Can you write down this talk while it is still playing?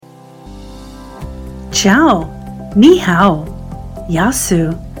Ciao, Ni Hao,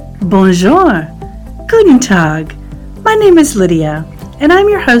 Yasu, Bonjour, Guten Tag. My name is Lydia, and I'm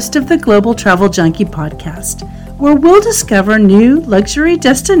your host of the Global Travel Junkie podcast, where we'll discover new luxury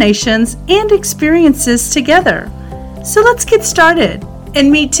destinations and experiences together. So let's get started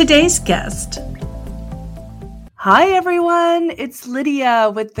and meet today's guest. Hi, everyone. It's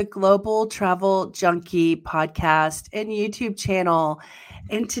Lydia with the Global Travel Junkie podcast and YouTube channel.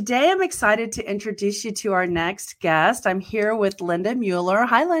 And today I'm excited to introduce you to our next guest. I'm here with Linda Mueller.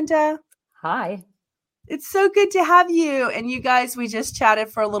 Hi, Linda. Hi. It's so good to have you. And you guys, we just chatted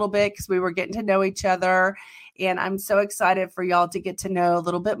for a little bit because we were getting to know each other. And I'm so excited for y'all to get to know a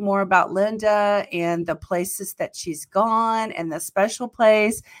little bit more about Linda and the places that she's gone and the special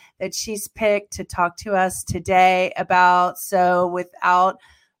place that she's picked to talk to us today about. So without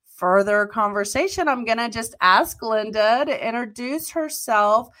further conversation, I'm going to just ask Linda to introduce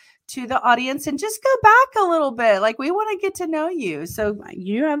herself to the audience and just go back a little bit. Like, we want to get to know you. So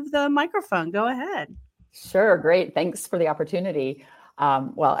you have the microphone. Go ahead. Sure. Great. Thanks for the opportunity.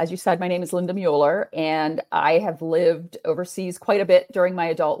 Well, as you said, my name is Linda Mueller, and I have lived overseas quite a bit during my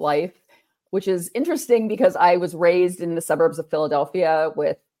adult life, which is interesting because I was raised in the suburbs of Philadelphia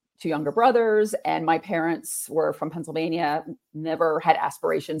with two younger brothers, and my parents were from Pennsylvania, never had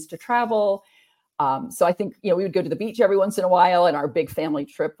aspirations to travel. So I think, we would go to the beach every once in a while, and our big family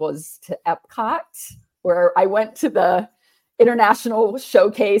trip was to Epcot, where I went to the international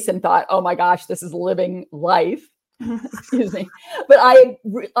showcase and thought, oh my gosh, this is living life. Excuse me. But I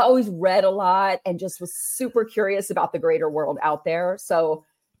always read a lot and just was super curious about the greater world out there. So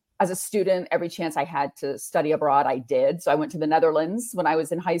as a student, every chance I had to study abroad, I did. So I went to the Netherlands when I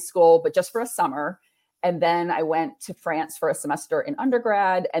was in high school, but just for a summer. And then I went to France for a semester in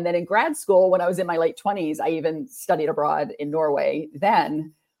undergrad. And then in grad school, when I was in my late 20s, I even studied abroad in Norway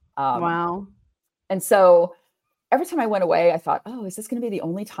then. Wow. And so every time I went away, I thought, oh, is this going to be the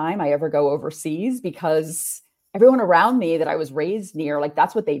only time I ever go overseas? Because everyone around me that I was raised near, like,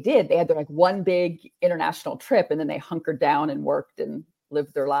 that's what they did. They had their one big international trip, and then they hunkered down and worked and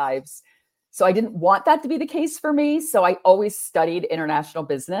lived their lives. So I didn't want that to be the case for me. So I always studied international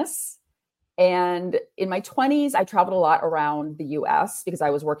business. And in my 20s, I traveled a lot around the US because I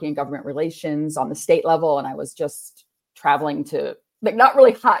was working in government relations on the state level. And I was just traveling to not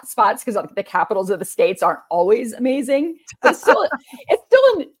really hot spots because the capitals of the states aren't always amazing, but it's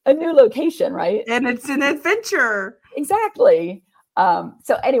still a new location, right? And it's an adventure. Exactly.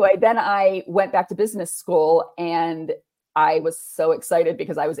 So anyway, then I went back to business school, and I was so excited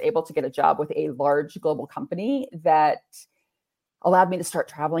because I was able to get a job with a large global company that allowed me to start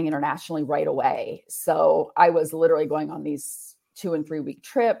traveling internationally right away. So I was literally going on these 2 and 3 week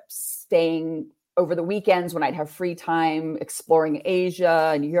trips, staying over the weekends when I'd have free time, exploring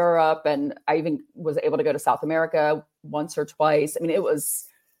Asia and Europe. And I even was able to go to South America once or twice. I mean, it was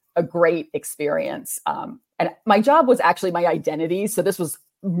a great experience. And my job was actually my identity. So this was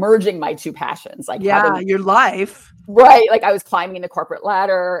merging my two passions. Your life. Right. I was climbing the corporate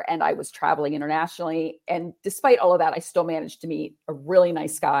ladder and I was traveling internationally. And despite all of that, I still managed to meet a really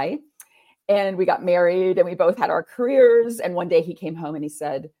nice guy. And we got married and we both had our careers. And one day he came home and he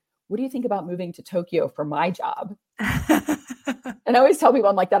said, what do you think about moving to Tokyo for my job? And I always tell people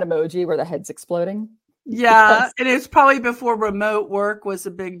I'm like that emoji where the head's exploding. Yeah. And it's probably before remote work was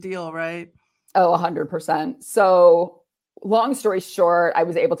a big deal, right? Oh, 100%. So long story short, I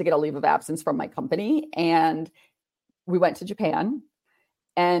was able to get a leave of absence from my company, and we went to Japan,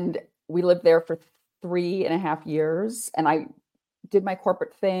 and we lived there for 3.5 years. And I did my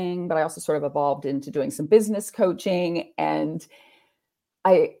corporate thing, but I also sort of evolved into doing some business coaching. And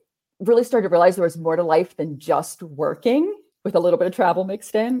I really started to realize there was more to life than just working, with a little bit of travel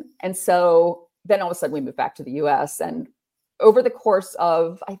mixed in. And so then all of a sudden we moved back to the US, and over the course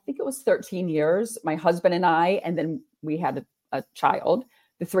of, I think it was 13 years, my husband and I, and then we had a child,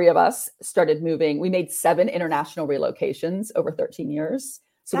 the three of us started moving. We made 7 international relocations over 13 years.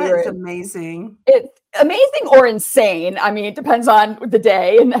 So That's amazing. It's amazing or insane. I mean, it depends on the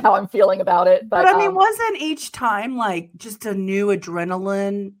day and how I'm feeling about it. But I mean, wasn't each time just a new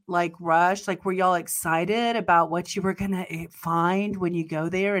adrenaline rush? Were y'all excited about what you were going to find when you go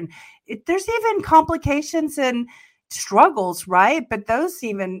there? And there's even complications and struggles, right? But those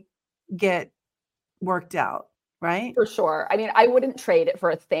even get worked out, right? For sure. I mean, I wouldn't trade it for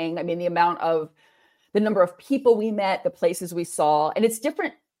a thing. I mean, the number of people we met, the places we saw, and it's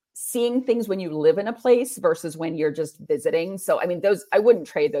different seeing things when you live in a place versus when you're just visiting. So, I mean, I wouldn't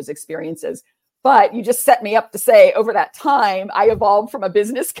trade those experiences. But you just set me up to say, over that time, I evolved from a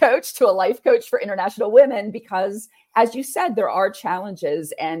business coach to a life coach for international women because, as you said, there are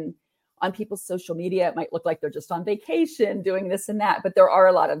challenges. And on people's social media, it might look like they're just on vacation doing this and that, but there are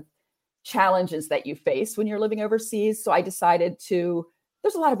a lot of challenges that you face when you're living overseas. So I decided to,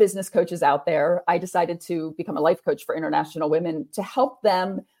 there's a lot of business coaches out there. I decided to become a life coach for international women to help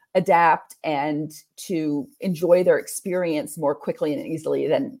them adapt and to enjoy their experience more quickly and easily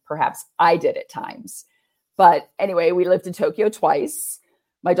than perhaps I did at times. But anyway, we lived in Tokyo twice.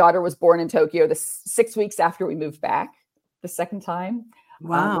 My daughter was born in Tokyo 6 weeks after we moved back the second time.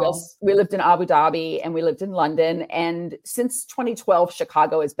 Wow. We lived in Abu Dhabi and we lived in London. And since 2012,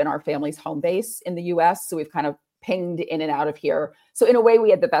 Chicago has been our family's home base in the US. So we've kind of pinged in and out of here. So in a way, we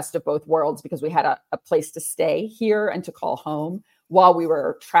had the best of both worlds because we had a place to stay here and to call home while we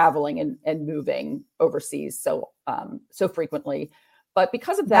were traveling and moving overseas so frequently. But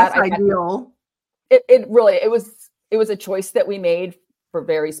because of that, that's ideal. It was a choice that we made for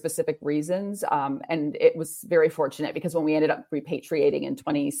very specific reasons. And it was very fortunate because when we ended up repatriating in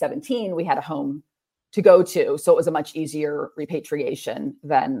 2017, we had a home to go to. So it was a much easier repatriation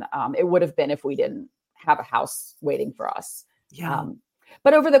than it would have been if we didn't have a house waiting for us. Yeah.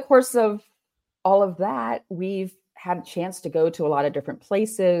 But over the course of all of that, we've had a chance to go to a lot of different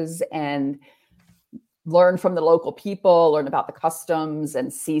places and learn from the local people, learn about the customs,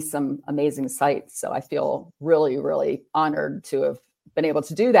 and see some amazing sights. So I feel really, really honored to have been able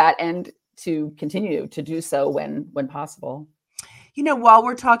to do that and to continue to do so when possible. You know, while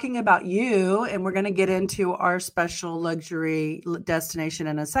we're talking about you, and we're going to get into our special luxury destination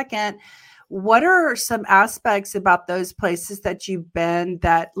in a second, what are some aspects about those places that you've been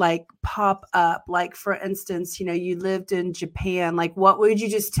that like pop up? Like, for instance, you know, you lived in Japan. Like, what would you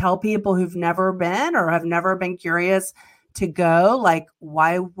just tell people who've never been or have never been curious to go? Like,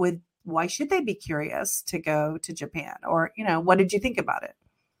 why should they be curious to go to Japan? Or, you know, what did you think about it?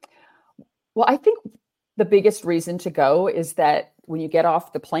 Well, I think the biggest reason to go is that when you get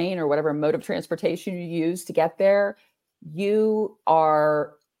off the plane or whatever mode of transportation you use to get there, you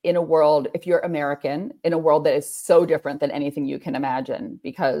are in a world, if you're American, in a world that is so different than anything you can imagine,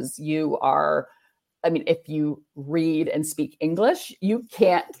 because you are, I mean, if you read and speak English, you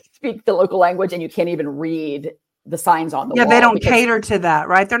can't speak the local language and you can't even read the signs on the wall. Yeah, they don't cater to that,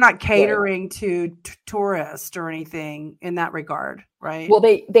 right? They're not catering to tourists or anything in that regard, right? Well,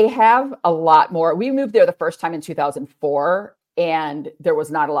 they have a lot more. We moved there the first time in 2004. And there was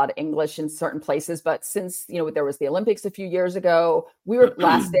not a lot of English in certain places. But since, you know, there was the Olympics a few years ago, we were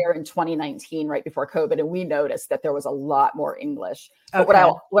last there in 2019, right before COVID. And we noticed that there was a lot more English. But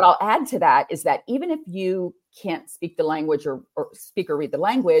what I'll add to that is that even if you can't speak the language or speak or read the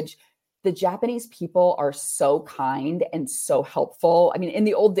language, the Japanese people are so kind and so helpful. I mean, in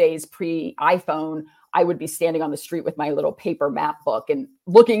the old days, pre-iPhone, I would be standing on the street with my little paper map book and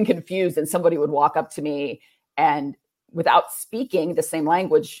looking confused. And somebody would walk up to me and without speaking the same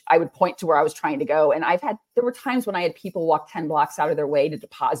language, I would point to where I was trying to go. And there were times when I had people walk 10 blocks out of their way to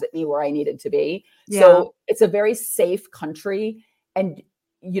deposit me where I needed to be. Yeah. So it's a very safe country and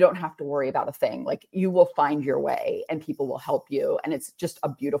you don't have to worry about a thing. Like, you will find your way and people will help you. And it's just a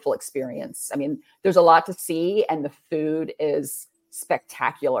beautiful experience. I mean, there's a lot to see and the food is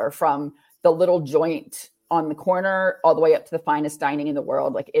spectacular, from the little joint on the corner all the way up to the finest dining in the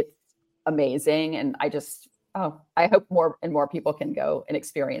world. Like, it's amazing. And I hope more and more people can go and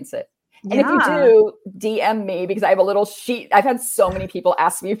experience it. And if you do, DM me, because I have a little sheet. I've had so many people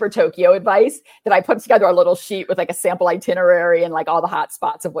ask me for Tokyo advice that I put together a little sheet with like a sample itinerary and like all the hot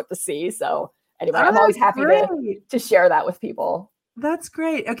spots of what to see. So anyway, I'm always happy to share that with people. That's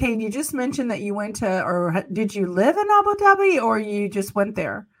great. Okay. And you just mentioned that you went to, or did you live in Abu Dhabi or you just went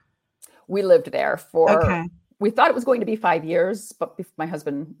there? We lived there we thought it was going to be 5 years, but my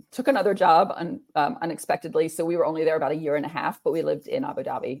husband took another job unexpectedly. So we were only there about a year and a half, but we lived in Abu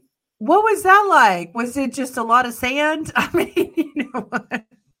Dhabi. What was that like? Was it just a lot of sand? I mean, you know what?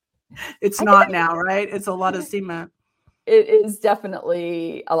 It's not now, right? It's a lot of cement. It is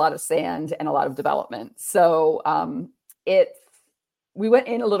definitely a lot of sand and a lot of development. So we went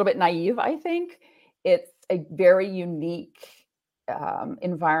in a little bit naive, I think. It's a very unique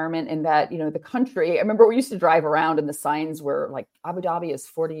environment in that, you know, the country, I remember we used to drive around and the signs were like, Abu Dhabi is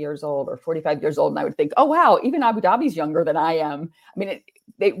 40 years old or 45 years old. And I would think, oh, wow, even Abu Dhabi's younger than I am. I mean,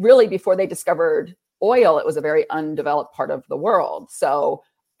 they really, before they discovered oil, it was a very undeveloped part of the world. So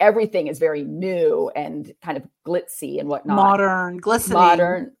everything is very new and kind of glitzy and whatnot. Modern, glistening.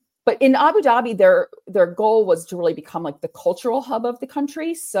 Modern. But in Abu Dhabi, their goal was to really become like the cultural hub of the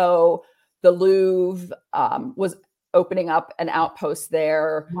country. So the Louvre was opening up an outpost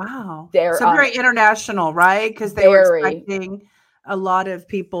there. Wow. So very international, right? Because they were expecting a lot of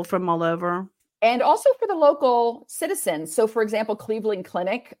people from all over. And also for the local citizens. So, for example, Cleveland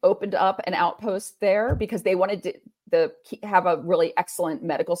Clinic opened up an outpost there because they wanted to have a really excellent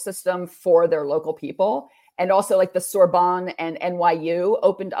medical system for their local people. And also like the Sorbonne and NYU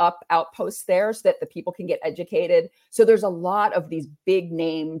opened up outposts there so that the people can get educated. So there's a lot of these big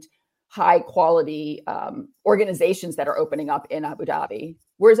named, high quality organizations that are opening up in Abu Dhabi.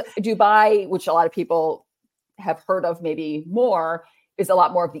 Whereas Dubai, which a lot of people have heard of maybe more, is a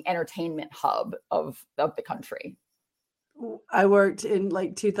lot more of the entertainment hub of the country. I worked in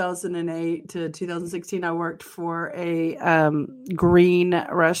like 2008 to 2016. I worked for a green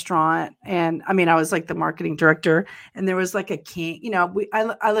restaurant, and I mean, I was like the marketing director. And there was like a king. You know,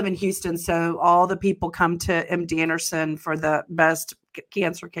 I live in Houston, so all the people come to MD Anderson for the best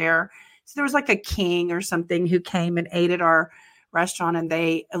cancer care. So there was like a king or something who came and ate at our restaurant, and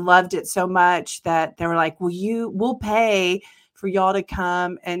they loved it so much that they were like, "We'll pay for y'all to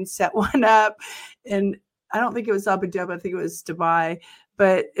come and set one up." And I don't think it was Abu Dhabi. I think it was Dubai.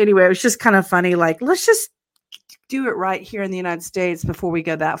 But anyway, it was just kind of funny. Like, let's just do it right here in the United States before we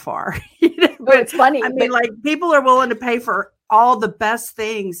go that far. But it's funny. I mean, like, people are willing to pay for all the best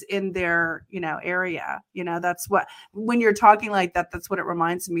things in their, area. That's what, when you're talking like that, that's what it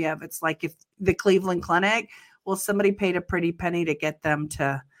reminds me of. It's like if the Cleveland Clinic, well, somebody paid a pretty penny to get them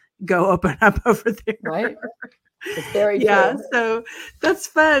to go open up over there. Right. It's very true. Yeah, so that's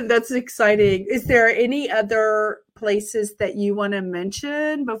fun. That's exciting. Is there any other places that you want to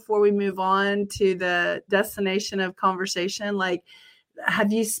mention before we move on to the destination of conversation? Like,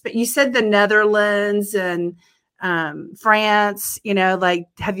 have you said the Netherlands and France, like,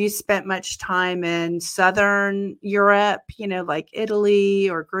 have you spent much time in Southern Europe, like Italy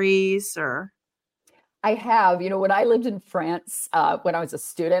or Greece or? I have, when I lived in France, when I was a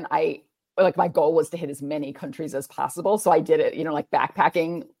student, my goal was to hit as many countries as possible. So I did it, like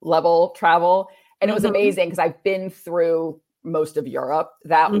backpacking level travel. And it was amazing because I've been through most of Europe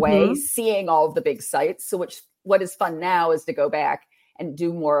that way, seeing all of the big sites. So what is fun now is to go back and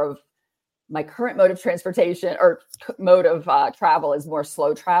do more of my current mode of transportation or mode of travel is more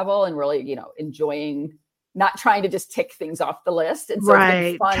slow travel and really, enjoying, not trying to just tick things off the list. And so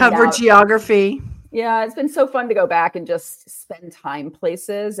right. Cover geography. Yeah, it's been so fun to go back and just spend time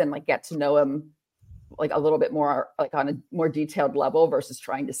places and like get to know them like a little bit more, like on a more detailed level versus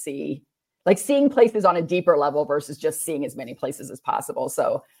trying to seeing places on a deeper level versus just seeing as many places as possible.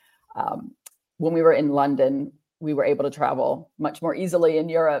 So when we were in London, we were able to travel much more easily in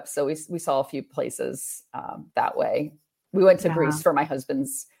Europe. So we saw a few places that way. We went to Greece for my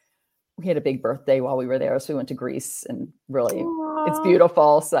husband's. We had a big birthday while we were there. So we went to Greece and really it's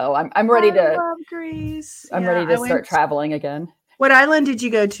beautiful. So I'm ready to love Greece. I'm ready to start traveling again. What island did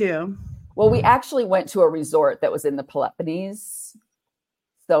you go to? Well, we actually went to a resort that was in the Peloponnese.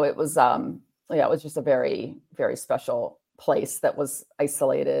 So it was it was just a very, very special place that was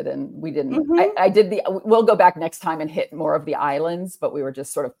isolated. And we didn't we'll go back next time and hit more of the islands, but we were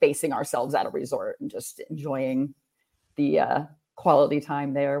just sort of basing ourselves at a resort and just enjoying the quality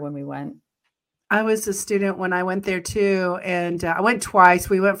time there when we went. I was a student when I went there too. And I went twice.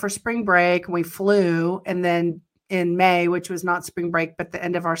 We went for spring break and we flew. And then in May, which was not spring break, but the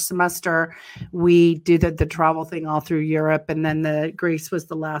end of our semester, we did the travel thing all through Europe. And then Greece was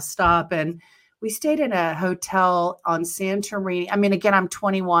the last stop. And we stayed in a hotel on Santorini. I mean, again, I'm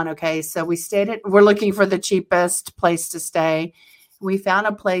 21. Okay. So we're looking for the cheapest place to stay. We found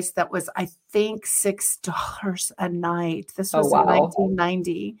a place that was, I think, $6 a night. This was in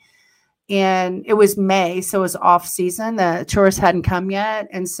 1990. And it was May, so it was off season. The tourists hadn't come yet.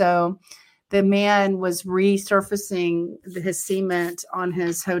 And so the man was resurfacing his cement on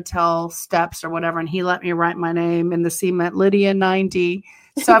his hotel steps or whatever. And he let me write my name in the cement, Lydia 90.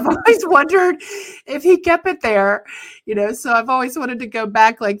 So I've always wondered if he kept it there, so I've always wanted to go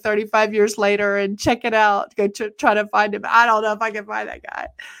back like 35 years later and check it out, go try to find him. I don't know if I can find that guy.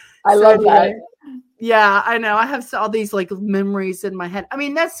 I love that. Yeah, I know. I have all these like memories in my head. I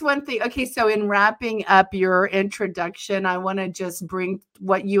mean, that's one thing. Okay, so in wrapping up your introduction, I want to just bring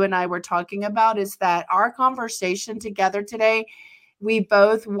what you and I were talking about is that our conversation together today, we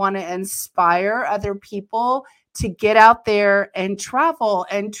both want to inspire other people to get out there and travel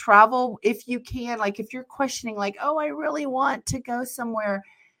if you can. Like if you're questioning like, oh, I really want to go somewhere,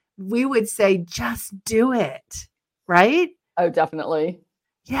 we would say just do it. Right? Oh, definitely.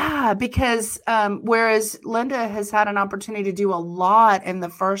 Yeah, because whereas Linda has had an opportunity to do a lot in the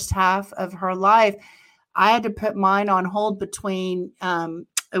first half of her life, I had to put mine on hold between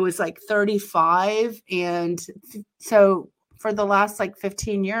it was like 35. And so for the last like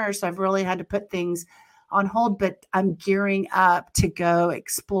 15 years, I've really had to put things on hold, but I'm gearing up to go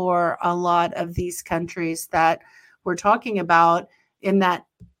explore a lot of these countries that we're talking about in that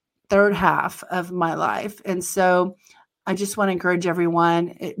third half of my life. And so I just want to encourage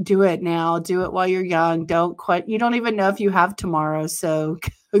everyone, do it now, do it while you're young. Don't quit. You don't even know if you have tomorrow. So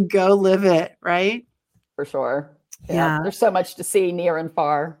go live it. Right. For sure. Yeah. There's so much to see near and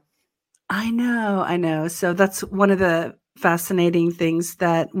far. I know. So that's one of the fascinating things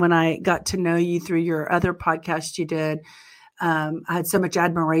that when I got to know you through your other podcast you did, I had so much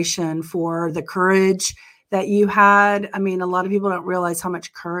admiration for the courage that you had. I mean, a lot of people don't realize how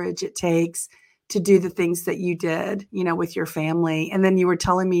much courage it takes to do the things that you did, with your family. And then you were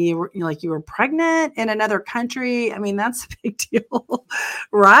telling me you were pregnant in another country. I mean, that's a big deal,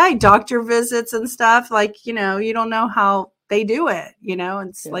 right? Doctor visits and stuff. Like, you don't know how they do it,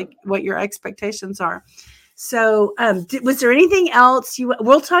 it's like what your expectations are. So was there anything else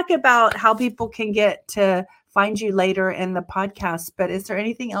we'll talk about how people can get to find you later in the podcast, but is there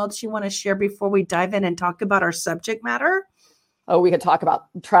anything else you want to share before we dive in and talk about our subject matter? Oh, we could talk about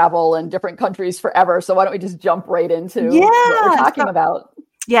travel in different countries forever. So why don't we just jump right into what we're talking about?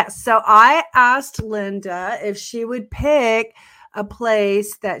 Yes. So I asked Linda if she would pick a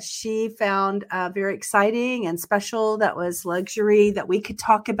place that she found very exciting and special, that was luxury, that we could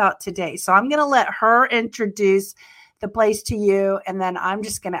talk about today. So I'm going to let her introduce the place to you, and then I'm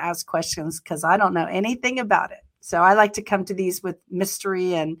just going to ask questions because I don't know anything about it. So I like to come to these with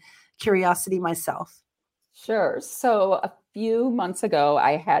mystery and curiosity myself. Sure. So a few months ago,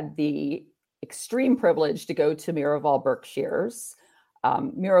 I had the extreme privilege to go to Miraval, Berkshires.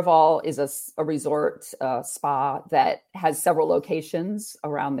 Miraval is a resort spa that has several locations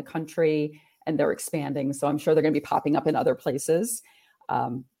around the country, and they're expanding. So I'm sure they're going to be popping up in other places.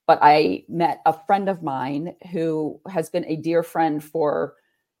 But I met a friend of mine who has been a dear friend for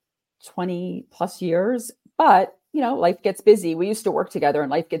 20 plus years, but life gets busy. We used to work together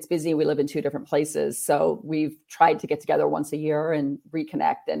and life gets busy. We live in two different places. So we've tried to get together once a year and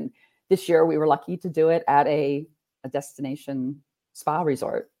reconnect. And this year we were lucky to do it at a destination spa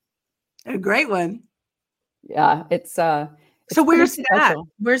resort. A great one. Yeah. It's so where's it at?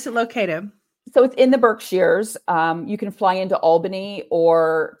 Where's it located? So it's in the Berkshires. You can fly into Albany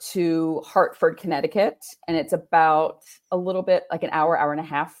or to Hartford, Connecticut. And it's about a little bit like an hour and a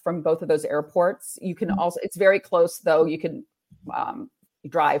half from both of those airports. You can also, it's very close though. You can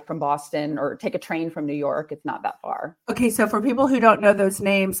drive from Boston or take a train from New York. It's not that far. Okay. So for people who don't know those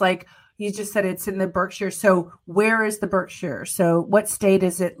names, like you just said, it's in the Berkshires. So where is the Berkshire? So what state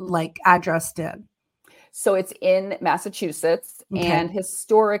is it like addressed in? So it's in Massachusetts, and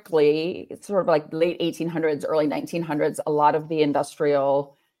historically, it's sort of like late 1800s, early 1900s, a lot of the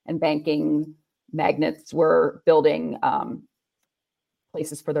industrial and banking magnates were building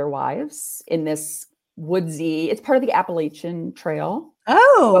places for their wives in this woodsy, it's part of the Appalachian Trail.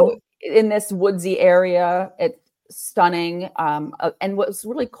 Oh. So in this woodsy area, it's stunning. And what's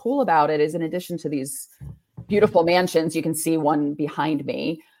really cool about it is in addition to these beautiful mansions, you can see one behind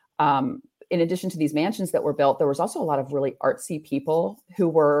me, in addition to these mansions that were built, there was also a lot of really artsy people who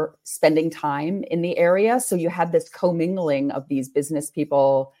were spending time in the area. So you had this commingling of these business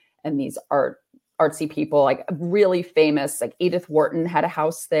people and these artsy people, like really famous, like Edith Wharton had a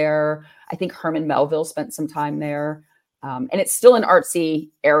house there. I think Herman Melville spent some time there. And it's still an artsy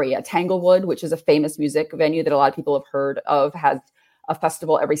area. Tanglewood, which is a famous music venue that a lot of people have heard of, has a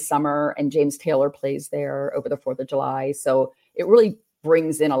festival every summer, and James Taylor plays there over the 4th of July. So it really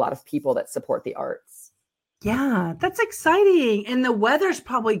brings in a lot of people that support the arts. Yeah, that's exciting. And the weather's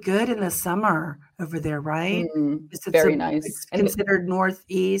probably good in the summer over there, right? It's very nice. It's considered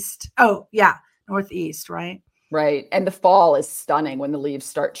northeast. Oh, yeah, northeast, right? Right. And the fall is stunning when the leaves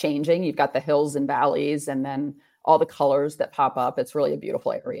start changing. You've got the hills and valleys and then all the colors that pop up. It's really a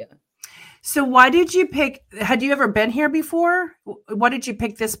beautiful area. So why did you pick, had you ever been here before? Why did you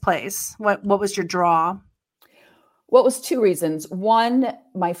pick this place? What was your draw? Well, it was two reasons. One,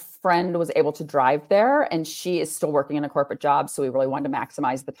 my friend was able to drive there and she is still working in a corporate job. So we really wanted to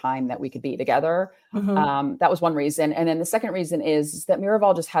maximize the time that we could be together. That was one reason. And then the second reason is that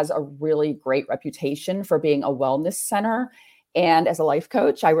Miraval just has a really great reputation for being a wellness center. And as a life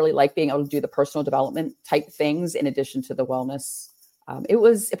coach, I really like being able to do the personal development type things in addition to the wellness. It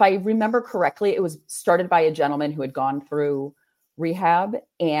was, if I remember correctly, it was started by a gentleman who had gone through rehab.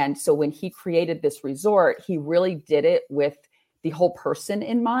 And so when he created this resort, he really did it with the whole person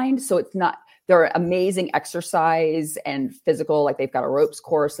in mind. So it's not, there are amazing exercise and physical, like they've got a ropes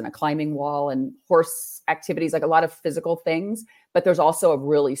course and a climbing wall and horse activities, like a lot of physical things, but there's also a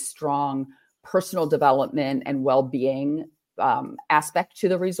really strong personal development and well-being aspect to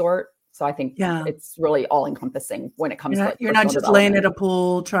the resort. So I think Yeah. it's really all encompassing when it comes to You're not personal just laying at development. a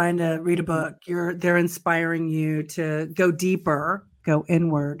pool trying to read a book. They're inspiring you to go deeper, go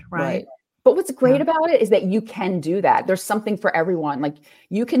inward, right? Right. But what's Yeah. great about it is that you can do that. There's something for everyone. Like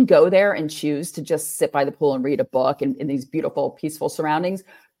you can go there and choose to just sit by the pool and read a book in these beautiful, peaceful surroundings.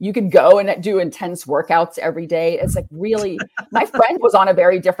 You can go and do intense workouts every day. It's like really, my friend was on a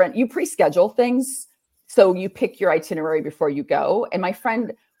very different, you pre-schedule things. So you pick your itinerary before you go. And my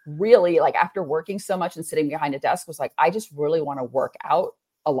friend really, like after working so much and sitting behind a desk, was like, I just really want to work out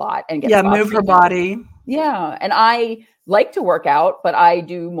a lot and get Yeah, spa move her treatment. body. Yeah. And I like to work out, but I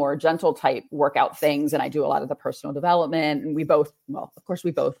do more gentle type workout things. And I do a lot of the personal development. And we both, well, of course,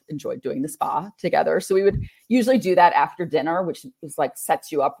 we both enjoyed doing the spa together. So we would usually do that after dinner, which is like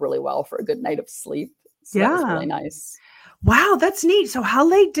sets you up really well for a good night of sleep. So that was really nice. Wow, that's neat. So how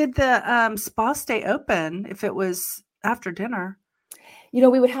late did the spa stay open if it was after dinner? You know,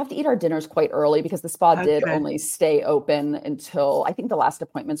 we would have to eat our dinners quite early because the spa did Okay. only stay open until I think the last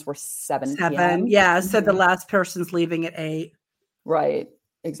appointments were 7 7. p.m. Yeah. So the last person's leaving at 8. Right.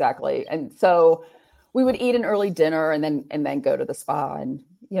 Exactly. And so we would eat an early dinner and then go to the spa. And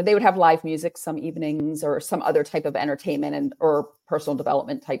you know, they would have live music some evenings or some other type of entertainment and or personal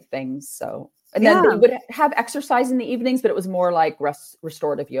development type things. So and then they would have exercise in the evenings, but it was more like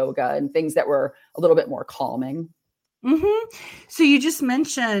restorative yoga and things that were a little bit more calming. Mm-hmm. So you just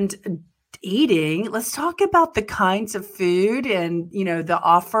mentioned eating. Let's talk about the kinds of food and, the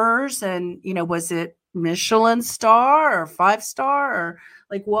offers and, was it Michelin star or 5-star or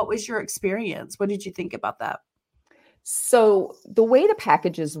like, what was your experience? What did you think about that? So the way the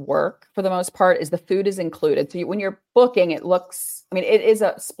packages work for the most part is the food is included. So when you're booking, it looks, I mean, it is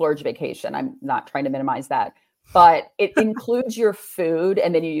a splurge vacation. I'm not trying to minimize that, but it includes your food.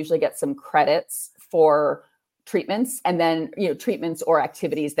 And then you usually get some credits for treatments and then, treatments or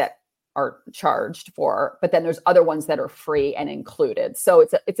activities that are charged for, but then there's other ones that are free and included. So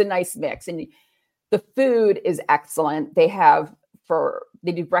it's a nice mix. And the food is excellent. They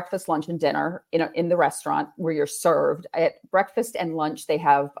do breakfast, lunch, and dinner in the restaurant where you're served. At breakfast and lunch, they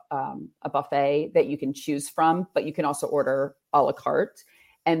have a buffet that you can choose from, but you can also order a la carte.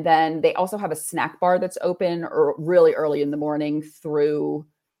 And then they also have a snack bar that's open or really early in the morning through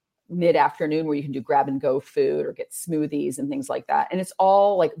mid-afternoon where you can do grab and go food or get smoothies and things like that. And it's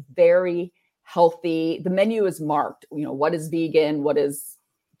all like very healthy. The menu is marked, what is vegan, what is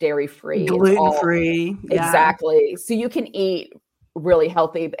dairy free, Gluten free. Yeah. Exactly. So you can eat really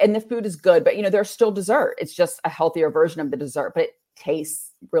healthy and the food is good, but there's still dessert. It's just a healthier version of the dessert, but it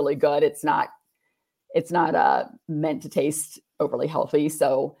tastes really good. It's not meant to taste overly healthy.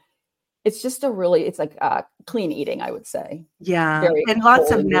 So it's just it's like clean eating, I would say. Yeah. Very and lots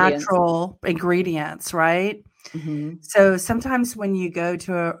of ingredients. natural ingredients, right? Mm-hmm. So sometimes when you go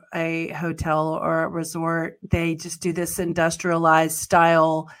to a hotel or a resort, they just do this industrialized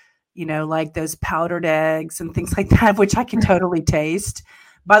style, like those powdered eggs and things like that, which I can totally taste.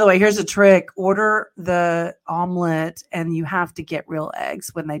 By the way, here's a trick. Order the omelet and you have to get real eggs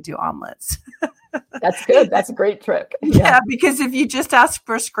when they do omelets. That's good. That's a great trick. Yeah, because if you just ask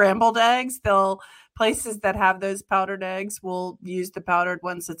for scrambled eggs, places that have those powdered eggs will use the powdered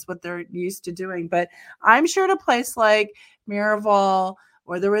ones. That's what they're used to doing. But I'm sure at a place like Miraval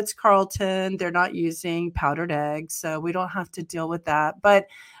or the Ritz-Carlton, they're not using powdered eggs. So we don't have to deal with that. But,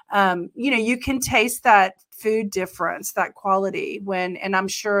 you can taste that food difference, that quality and I'm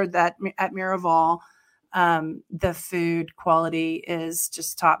sure that at Miraval, the food quality is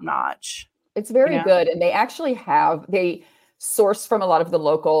just top notch. It's very good. And they source from a lot of the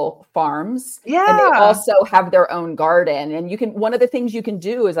local farms. Yeah. And they also have their own garden. And one of the things you can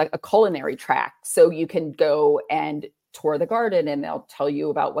do is like a culinary track. So you can go and tour the garden and they'll tell you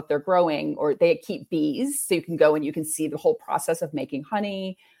about what they're growing, or they keep bees. So you can go and you can see the whole process of making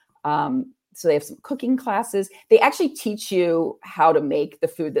honey. So they have some cooking classes. They actually teach you how to make the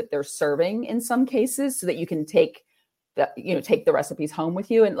food that they're serving in some cases so that you can take the recipes home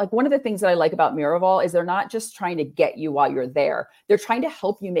with you. And like one of the things that I like about Miraval is they're not just trying to get you while you're there. They're trying to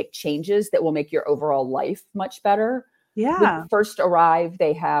help you make changes that will make your overall life much better. Yeah. When you first arrive,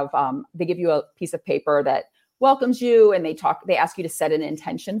 they have, they give you a piece of paper that welcomes you and they ask you to set an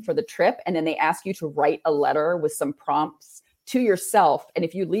intention for the trip. And then they ask you to write a letter with some prompts to yourself. And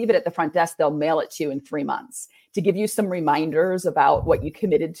if you leave it at the front desk, they'll mail it to you in 3 months to give you some reminders about what you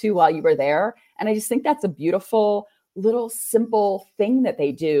committed to while you were there. And I just think that's a beautiful little simple thing that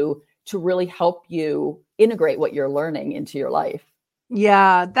they do to really help you integrate what you're learning into your life.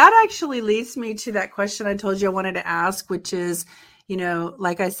 Yeah, that actually leads me to that question I told you I wanted to ask, which is,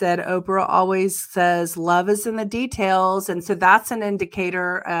 like I said, Oprah always says love is in the details. And so that's an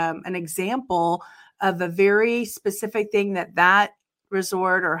indicator, an example of a very specific thing that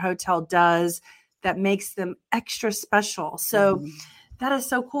resort or hotel does that makes them extra special. So that is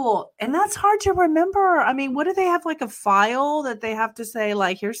so cool. And that's hard to remember. I mean, what do they have, like a file that they have to say,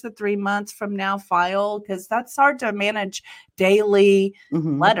 like, here's the 3 months from now file? Because that's hard to manage daily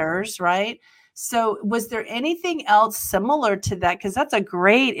letters, right? So was there anything else similar to that? Because that's a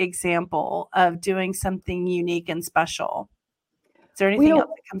great example of doing something unique and special. Is there anything else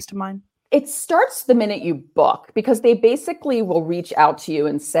that comes to mind? It starts the minute you book, because they basically will reach out to you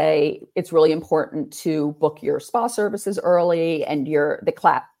and say it's really important to book your spa services early, and the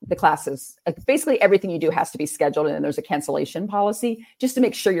classes. Basically, everything you do has to be scheduled, and then there's a cancellation policy just to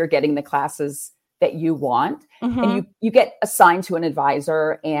make sure you're getting the classes that you want. And you get assigned to an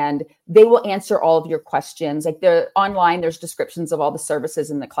advisor, and they will answer all of your questions. Like online, there's descriptions of all the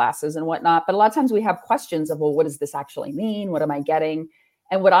services and the classes and whatnot. But a lot of times we have questions of, well, what does this actually mean? What am I getting?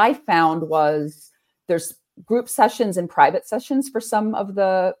 And what I found was there's group sessions and private sessions for some of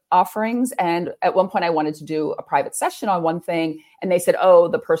the offerings. And at one point I wanted to do a private session on one thing, and they said, oh,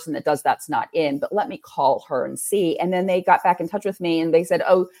 the person that does that's not in, but let me call her and see. And then they got back in touch with me and they said,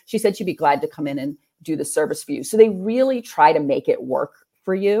 oh, she said she'd be glad to come in and do the service for you. So they really try to make it work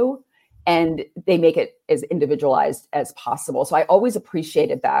for you, and they make it as individualized as possible. So I always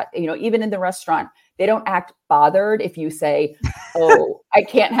appreciated that. Even in the restaurant, they don't act bothered if you say, oh, I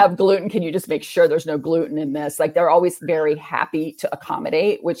can't have gluten. Can you just make sure there's no gluten in this? Like, they're always very happy to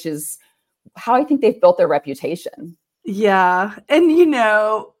accommodate, which is how I think they've built their reputation. Yeah. And,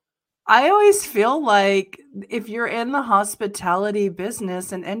 I always feel like if you're in the hospitality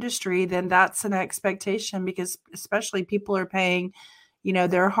business and industry, then that's an expectation, because especially people are paying,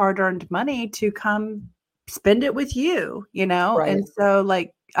 their hard-earned money to come spend it with you, Right. And so,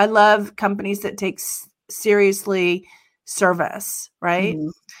 like, I love companies that take seriously service, right?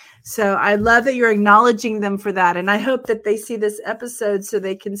 So I love that you're acknowledging them for that. And I hope that they see this episode so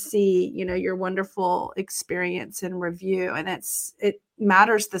they can see, your wonderful experience and review. And it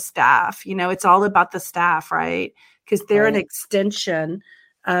matters the staff, it's all about the staff, right? Because they're an extension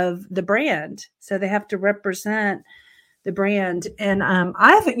of the brand. So they have to represent the brand. And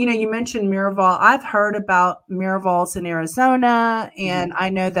you mentioned Miraval. I've heard about Miravals in Arizona, and I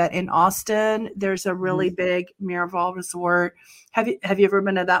know that in Austin, there's a really big Miraval resort. Have you ever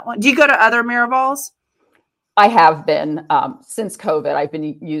been to that one? Do you go to other Miravals? I have been. Since COVID, I've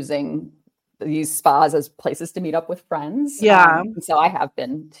been using these spas as places to meet up with friends. Yeah. So I have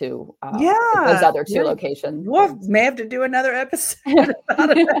been to those other two locations. We'll may have to do another episode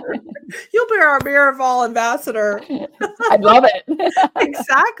about it. You'll be our Miraval ambassador. I'd love it.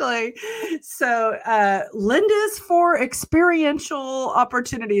 Exactly. So Linda's for experiential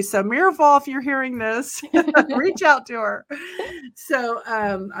opportunities. So Miraval, if you're hearing this, reach out to her. So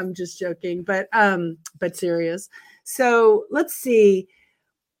I'm just joking, but serious. So let's see.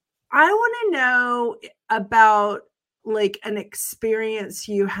 I want to know about, like, an experience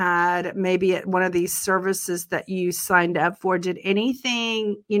you had maybe at one of these services that you signed up for. Did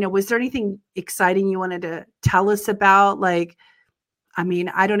anything, was there anything exciting you wanted to tell us about? Like, I mean,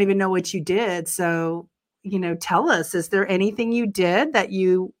 I don't even know what you did. So, tell us, is there anything you did that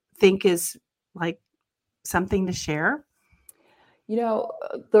you think is like something to share?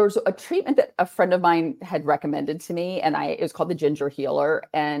 There's a treatment that a friend of mine had recommended to me, and it was called the Ginger Healer.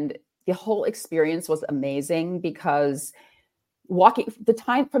 And the whole experience was amazing, because from the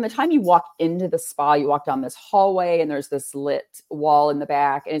time you walk into the spa, you walk down this hallway and there's this lit wall in the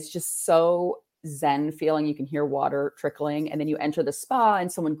back, and it's just so zen feeling. You can hear water trickling, and then you enter the spa and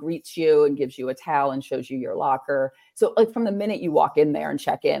someone greets you and gives you a towel and shows you your locker. So, like, from the minute you walk in there and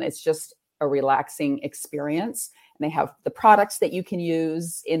check in, it's just a relaxing experience. And they have the products that you can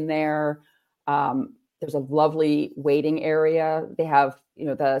use in there. There's a lovely waiting area. They have,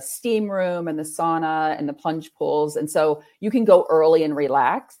 the steam room and the sauna and the plunge pools. And so you can go early and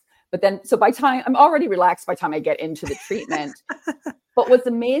relax. But then, so I'm already relaxed by the time I get into the treatment. But what's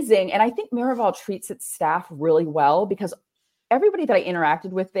amazing, and I think Miraval treats its staff really well, because everybody that I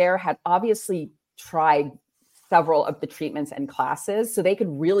interacted with there had obviously tried several of the treatments and classes. So they could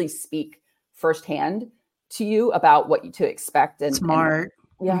really speak firsthand to you about what to expect. And smart.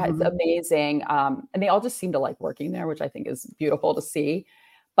 It's amazing. And they all just seem to like working there, which I think is beautiful to see.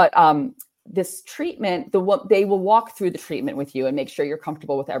 But this treatment, they will walk through the treatment with you and make sure you're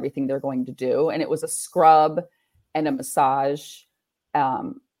comfortable with everything they're going to do. And it was a scrub and a massage.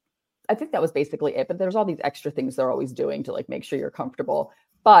 I think that was basically it. But there's all these extra things they're always doing to, like, make sure you're comfortable.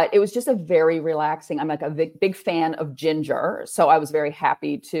 But it was just a very relaxing. I'm like a big fan of ginger. So I was very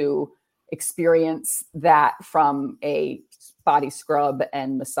happy to experience that from a body scrub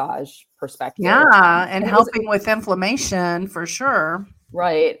and massage perspective. Yeah. And helping with inflammation for sure.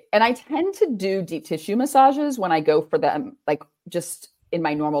 Right. And I tend to do deep tissue massages when I go for them, like just in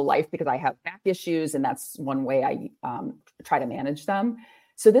my normal life, because I have back issues and that's one way I try to manage them.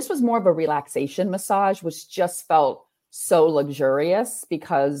 So this was more of a relaxation massage, which just felt so luxurious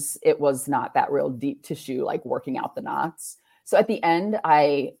because it was not that real deep tissue, like working out the knots. So at the end,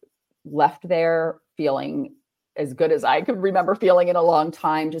 I left there feeling as good as I could remember feeling in a long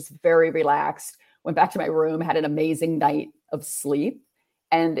time, just very relaxed, went back to my room, had an amazing night of sleep.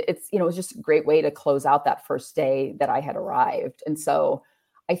 And it's, it was just a great way to close out that first day that I had arrived. And so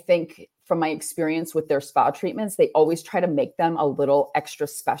I think from my experience with their spa treatments, they always try to make them a little extra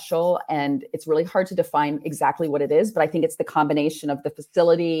special. And it's really hard to define exactly what it is, but I think it's the combination of the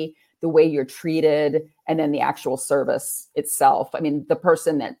facility, the way you're treated, and then the actual service itself. I mean, the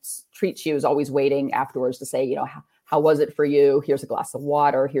person that treats you is always waiting afterwards to say, how was it for you? Here's a glass of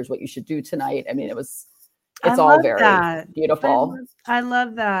water. Here's what you should do tonight. I mean, it's all very beautiful. I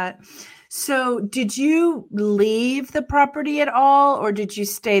love that. So did you leave the property at all, or did you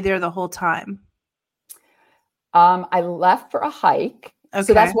stay there the whole time? I left for a hike. Okay.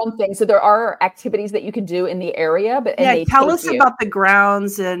 So that's one thing. So there are activities that you can do in the area, tell us about the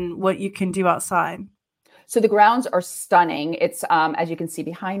grounds and what you can do outside. So the grounds are stunning. It's, as you can see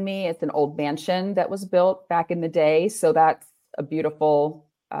behind me, it's an old mansion that was built back in the day. So that's a beautiful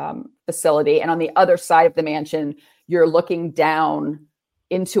facility. And on the other side of the mansion, you're looking down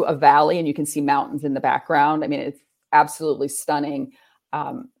into a valley and you can see mountains in the background. I mean, it's absolutely stunning.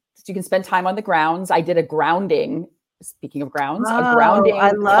 So you can spend time on the grounds. I did a grounding, speaking of grounds, a grounding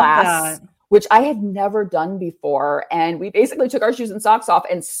class, which I had never done before. And we basically took our shoes and socks off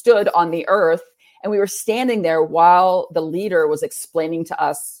and stood on the earth. And we were standing there while the leader was explaining to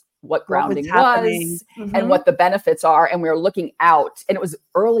us what grounding was and what the benefits are. And we were looking out, and it was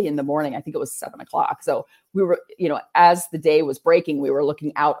early in the morning. I think it was 7:00. So we were, as the day was breaking, we were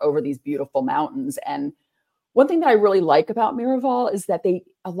looking out over these beautiful mountains. And one thing that I really like about Miraval is that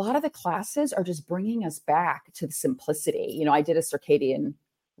a lot of the classes are just bringing us back to the simplicity. I did a circadian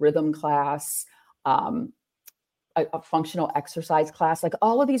rhythm class, a functional exercise class. Like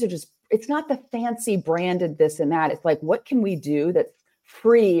all of these are just, it's not the fancy branded this and that. It's like, what can we do that's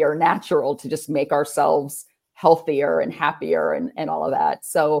free or natural to just make ourselves healthier and happier and all of that.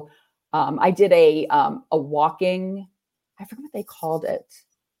 So I did a walking, I forget what they called it.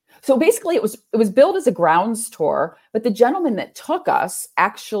 So basically it was billed as a grounds tour, but the gentleman that took us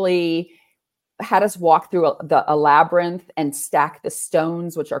actually had us walk through a labyrinth and stack the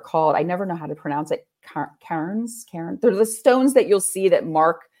stones, which are called, I never know how to pronounce it, cairns. They're the stones that you'll see that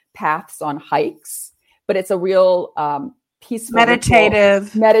mark paths on hikes, but it's a real peaceful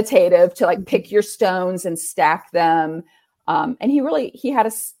meditative to like pick your stones and stack them. And he had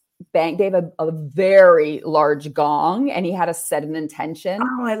us bang, they have a very large gong, and he had us set an intention.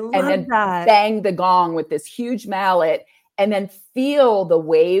 Oh, I love and then that. Bang the gong with this huge mallet, and then feel the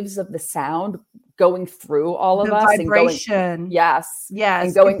waves of the sound going through all of us. Vibration. And going, yes.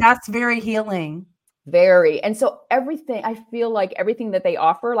 And that's very healing. Very. And so everything, I feel like everything that they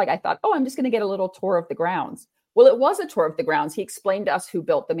offer, like I thought, I'm just going to get a little tour of the grounds. Well, it was a tour of the grounds. He explained to us who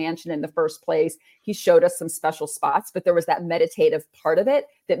built the mansion in the first place. He showed us some special spots, but there was that meditative part of it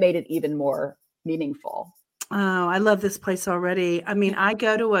that made it even more meaningful. Oh, I love this place already. I mean, I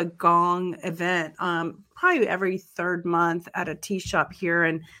go to a gong event probably every third month at a tea shop here,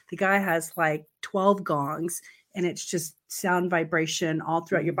 and the guy has like 12 gongs, and it's just sound vibration all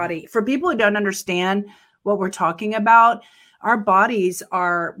throughout your body. For people who don't understand what we're talking about, our bodies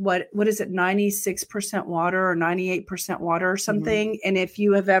are what is it, 96% water or 98% water or something. And if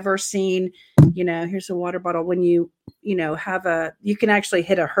you have ever seen, here's a water bottle, when you can actually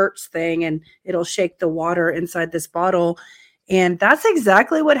hit a Hertz thing and it'll shake the water inside this bottle. And that's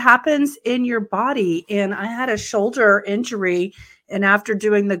exactly what happens in your body. And I had a shoulder injury, and after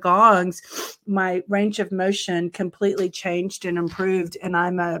doing the gongs, my range of motion completely changed and improved. And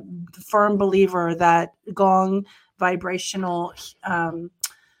I'm a firm believer that gong vibrational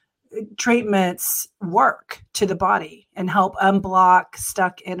treatments work to the body and help unblock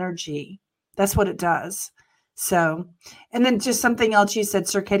stuck energy. That's what it does. So, and then just something else you said,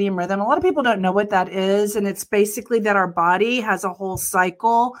 circadian rhythm. A lot of people don't know what that is. And it's basically that our body has a whole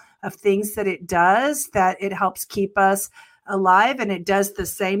cycle of things that it does, that it helps keep us alive. And it does the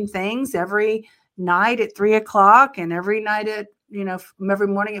same things every night at 3:00 and every night at, every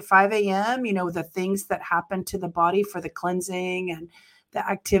morning at 5 a.m., the things that happen to the body for the cleansing and the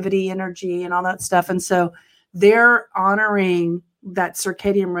activity energy and all that stuff. And so they're honoring that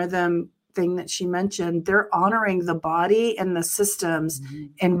circadian rhythm thing that she mentioned. They're honoring the body and the systems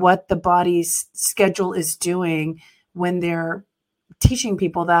and what the body's schedule is doing when they're teaching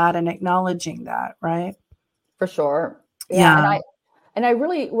people that and acknowledging that, right? For sure. Yeah. And I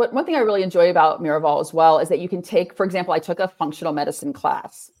really, one thing I really enjoy about Miraval as well is that you can take, for example, I took a functional medicine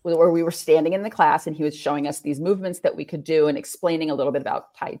class where we were standing in the class and he was showing us these movements that we could do and explaining a little bit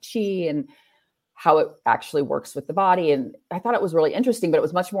about Tai Chi and how it actually works with the body. And I thought it was really interesting, but it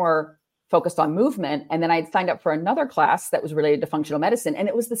was much more focused on movement. And then I signed up for another class that was related to functional medicine. And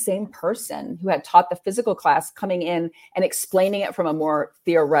it was the same person who had taught the physical class coming in and explaining it from a more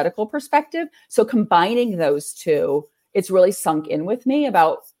theoretical perspective. So combining those two, it's really sunk in with me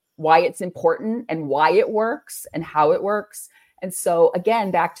about why it's important and why it works and how it works. And so again,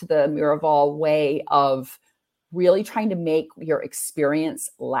 back to the Miraval way of really trying to make your experience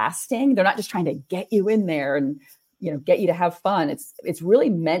lasting. They're not just trying to get you in there and, get you to have fun. It's really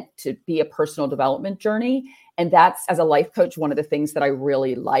meant to be a personal development journey. And that's, as a life coach, one of the things that I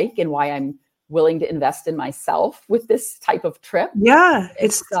really like and why I'm willing to invest in myself with this type of trip. Yeah.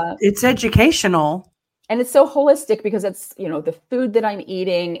 It's educational. And it's so holistic because it's, the food that I'm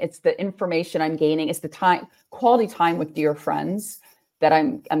eating, it's the information I'm gaining, it's the quality time with dear friends that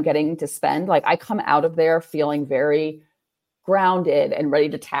I'm getting to spend. Like I come out of there feeling very grounded and ready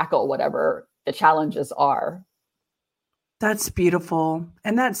to tackle whatever the challenges are. That's beautiful.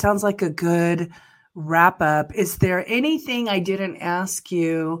 And that sounds like a good wrap up. Is there anything I didn't ask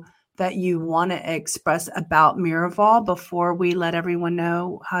you that you want to express about Miraval before we let everyone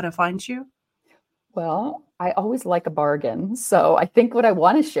know how to find you? Well, I always like a bargain. So I think what I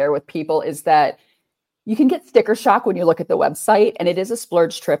want to share with people is that you can get sticker shock when you look at the website, and it is a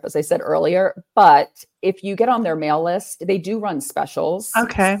splurge trip, as I said earlier. But if you get on their mail list, they do run specials.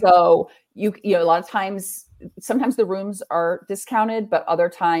 Okay. So you a lot of times, sometimes the rooms are discounted, but other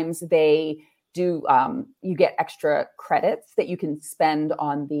times they do. You get extra credits that you can spend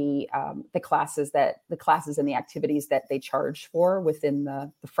on the classes and the activities that they charge for within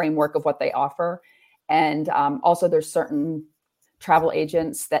the framework of what they offer. And also there's certain travel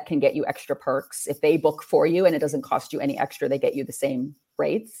agents that can get you extra perks. If they book for you and it doesn't cost you any extra, they get you the same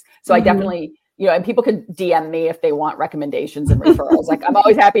rates. So I definitely, and people can DM me if they want recommendations and referrals. Like I'm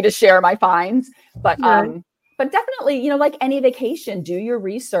always happy to share my finds, but definitely, like any vacation, do your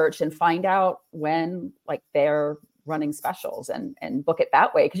research and find out when like they're running specials and book it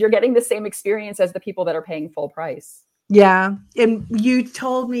that way. Cause you're getting the same experience as the people that are paying full price. Yeah. And you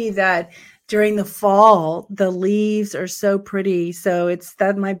told me that during the fall, the leaves are so pretty. So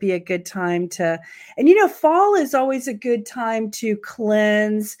that might be a good time to, and fall is always a good time to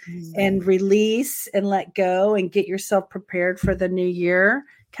cleanse and release and let go and get yourself prepared for the new year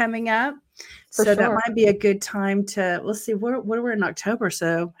coming up. That might be a good time to, let's see, we're in October.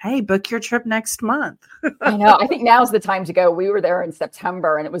 So, hey, book your trip next month. I know. I think now's the time to go. We were there in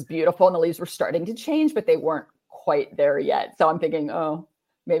September and it was beautiful and the leaves were starting to change, but they weren't quite there yet. So I'm thinking,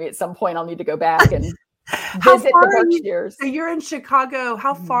 maybe at some point I'll need to go back and visit the Berkshires. So you're in Chicago.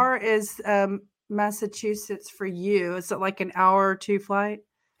 How far is Massachusetts for you? Is it like an hour or two flight?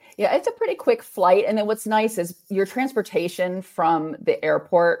 Yeah, it's a pretty quick flight. And then what's nice is your transportation from the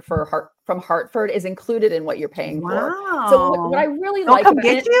airport from Hartford is included in what you're paying for. So what I really like about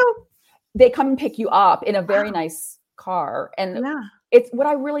it, they come and pick you up in a very nice car. And it's what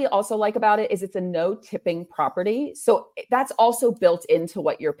I really also like about it is it's a no tipping property. So that's also built into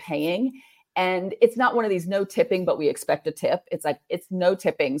what you're paying. And it's not one of these no tipping, but we expect a tip. It's like, it's no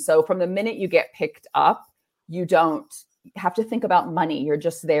tipping. So from the minute you get picked up, you don't have to think about money. You're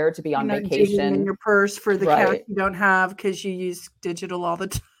just there to be on vacation. In your purse for the cash you don't have because you use digital all the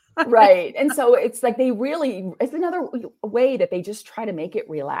time. Right. And so it's like it's another way that they just try to make it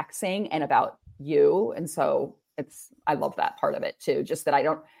relaxing and about you. And so I love that part of it too, just that I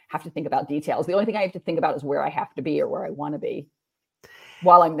don't have to think about details. The only thing I have to think about is where I have to be or where I want to be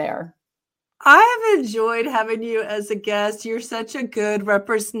while I'm there. I have enjoyed having you as a guest. You're such a good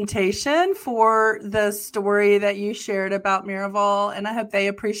representation for the story that you shared about Miraval, and I hope they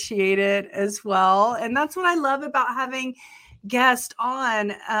appreciate it as well. And that's what I love about having guests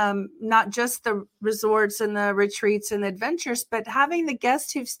on, not just the resorts and the retreats and the adventures, but having the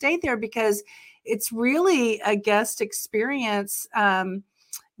guests who've stayed there, because it's really a guest experience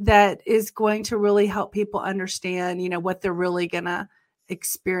that is going to really help people understand, what they're really going to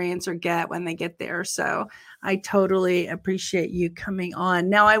experience or get when they get there. So I totally appreciate you coming on.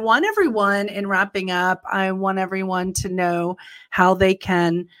 Now, I want everyone, in wrapping up, I want everyone to know how they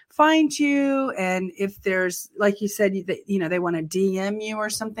can find you. And if there's, like you said, they want to DM you or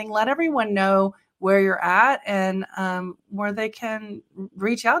something, let everyone know where you're at and where they can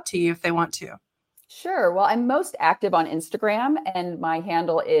reach out to you if they want to. Sure. Well, I'm most active on Instagram, and my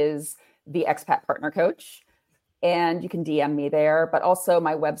handle is the Expat Partner Coach. And you can DM me there. But also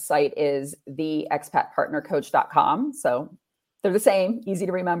my website is theexpatpartnercoach.com. So they're the same, easy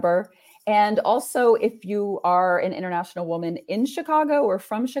to remember. And also, if you are an international woman in Chicago or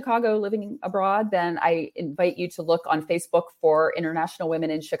from Chicago living abroad, then I invite you to look on Facebook for International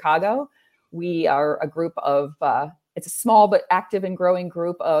Women in Chicago. We are a group of, it's a small but active and growing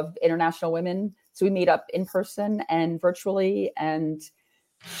group of international women. So we meet up in person and virtually and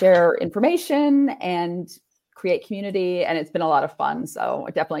share information and create community, and it's been a lot of fun. So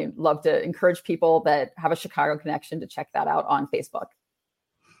I definitely love to encourage people that have a Chicago connection to check that out on Facebook.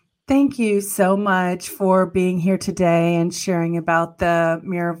 Thank you so much for being here today and sharing about the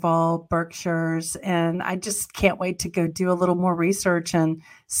Miraval Berkshires. And I just can't wait to go do a little more research and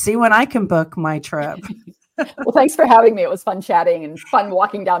see when I can book my trip. Well, thanks for having me. It was fun chatting and fun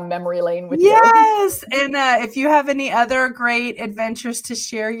walking down memory lane with you. Yes. And if you have any other great adventures to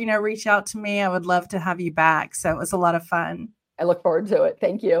share, reach out to me. I would love to have you back. So it was a lot of fun. I look forward to it.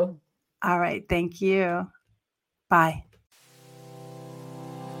 Thank you. All right. Thank you. Bye.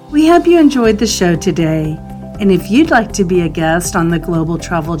 We hope you enjoyed the show today. And if you'd like to be a guest on the Global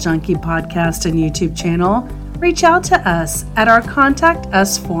Travel Junkie podcast and YouTube channel, reach out to us at our Contact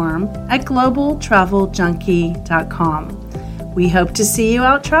Us form at globaltraveljunkie.com. We hope to see you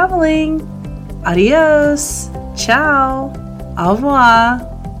out traveling. Adios. Ciao. Au revoir.